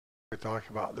We talk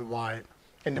about the why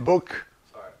in the book.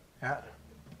 Sorry. Yeah.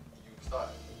 You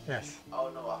started? Yes. Oh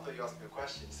no, I thought you asked me a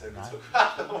question. You said we No. took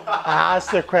about the why. I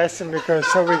asked you a question because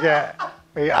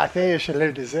I think you should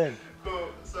leave this in. Cool.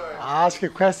 Sorry. I ask you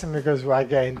a question because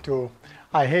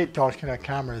I hate talking to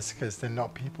cameras because they're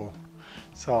not people.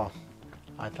 So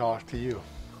I talk to you.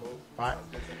 Cool. Right. Sounds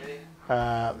good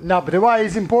to me. No, but the why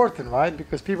is important, right?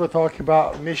 Because people talk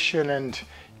about mission and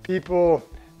people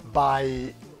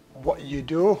buy what you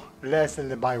do less than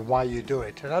they buy why you do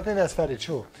it. And I think that's very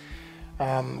true.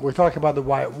 We talk about the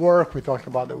why at work, we talk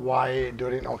about the why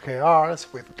during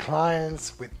OKRs, with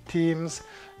clients, with teams.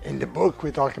 In the book,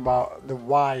 we talk about the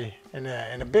why in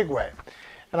a big way.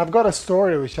 And I've got a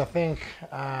story which I think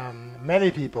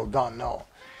many people don't know.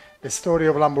 The story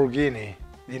of Lamborghini.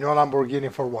 You know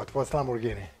Lamborghini for what? What's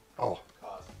Lamborghini? Oh,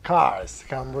 cars.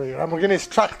 Lamborghini is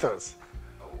tractors.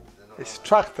 It's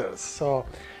tractors. So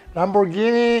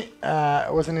Lamborghini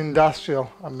was an industrial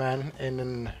man in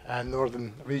the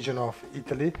northern region of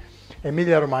Italy,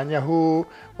 Emilia-Romagna, who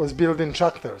was building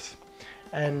tractors.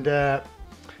 And the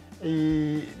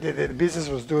business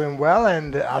was doing well,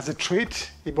 and as a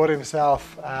treat, he bought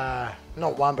himself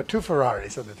not one but two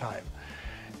Ferraris at the time.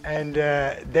 And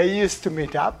they used to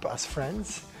meet up as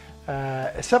friends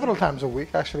several times a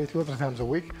week, actually 2 or 3 times a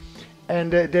week.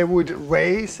 And they would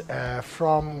race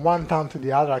from one town to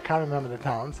the other. I can't remember the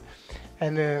towns.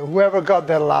 And whoever got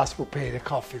there last would pay the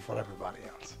coffee for everybody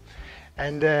else.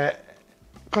 And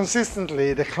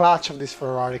consistently, the clutch of this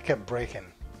Ferrari kept breaking.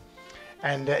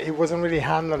 And it wasn't really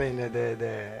handling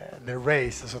the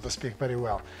race, so to speak, very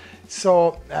well.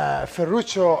 So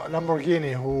Ferruccio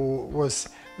Lamborghini, who was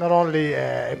not only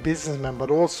a businessman, but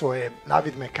also an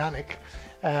avid mechanic,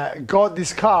 got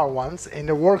this car once in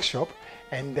the workshop,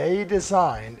 and they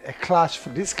designed a clutch for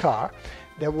this car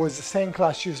that was the same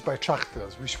clutch used by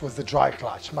tractors, which was the dry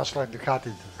clutch, much like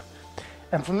Ducati.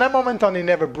 And from that moment on, it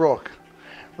never broke.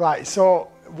 Right, so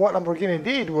what Lamborghini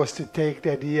did was to take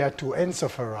the idea to Enzo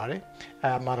Ferrari,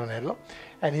 Maranello,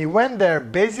 and he went there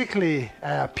basically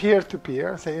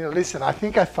peer-to-peer, saying, listen, I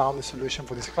think I found the solution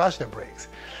for this clutch that breaks.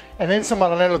 And Enzo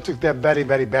Maranello took that very,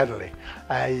 very badly.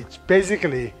 He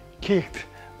basically kicked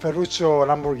Ferruccio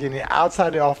Lamborghini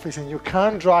outside the office, and you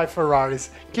can't drive Ferraris,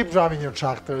 keep driving your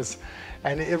tractors,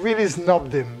 and it really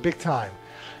snubbed him big time.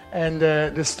 And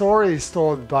the story is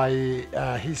told by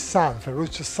his son,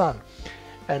 Ferruccio's son.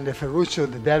 And Ferruccio,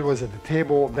 the dad, was at the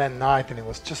table that night, and he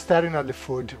was just staring at the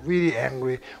food, really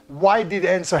angry. Why did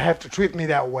Enzo have to treat me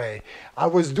that way? I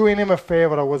was doing him a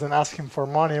favor, I wasn't asking for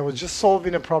money, I was just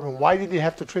solving a problem. Why did he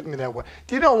have to treat me that way?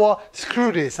 Do you know what?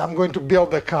 Screw this, I'm going to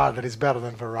build a car that is better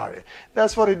than Ferrari.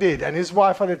 That's what he did. And his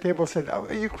wife at the table said, oh,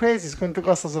 are you crazy? It's going to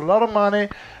cost us a lot of money.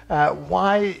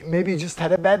 Why? Maybe you just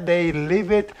had a bad day,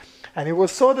 leave it. And he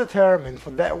was so determined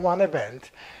for that one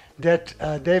event that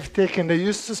they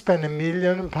used to spend £1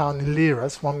 million in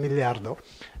liras, 1 miliardo,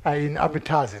 in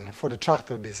advertising for the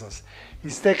tractor business.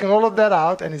 He's taken all of that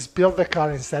out and he's built the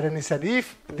car instead, and he said,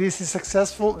 if this is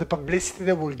successful, the publicity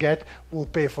that we'll get will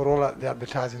pay for all the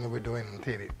advertising that we're doing on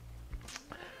TV.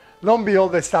 Lo and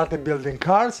behold, they started building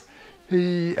cars.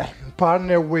 He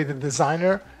partnered with a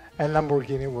designer, and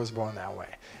Lamborghini was born that way.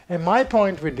 And my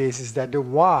point with this is that the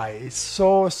why is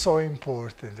so, so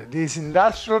important. This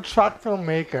industrial tractor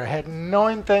maker had no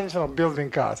intention of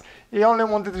building cars. He only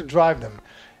wanted to drive them.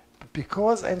 But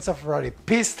because Enzo Ferrari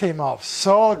pissed him off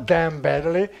so damn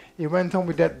badly, he went on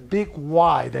with that big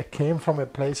why that came from a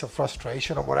place of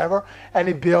frustration or whatever, and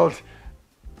he built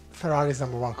Ferrari's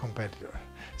 #1 competitor.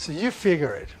 So you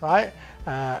figure it, right?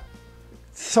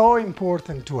 So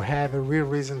important to have a real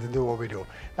reason to do what we do.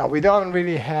 Now, we don't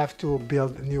really have to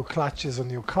build new clutches or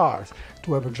new cars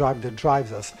to have a drive that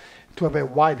drives us, to have a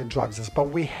why that drives us, but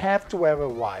we have to have a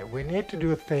why. We need to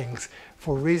do things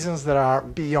for reasons that are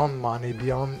beyond money,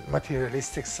 beyond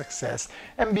materialistic success,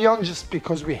 and beyond just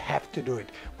because we have to do it.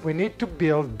 We need to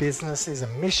build businesses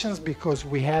and missions because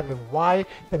we have a why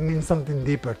that means something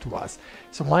deeper to us.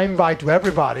 So my invite to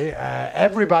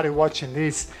everybody watching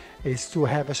this, is to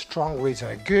have a strong reason,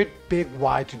 a good big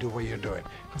why to do what you're doing.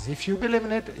 Because if you believe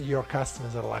in it, your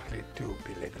customers are likely to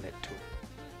believe in it too.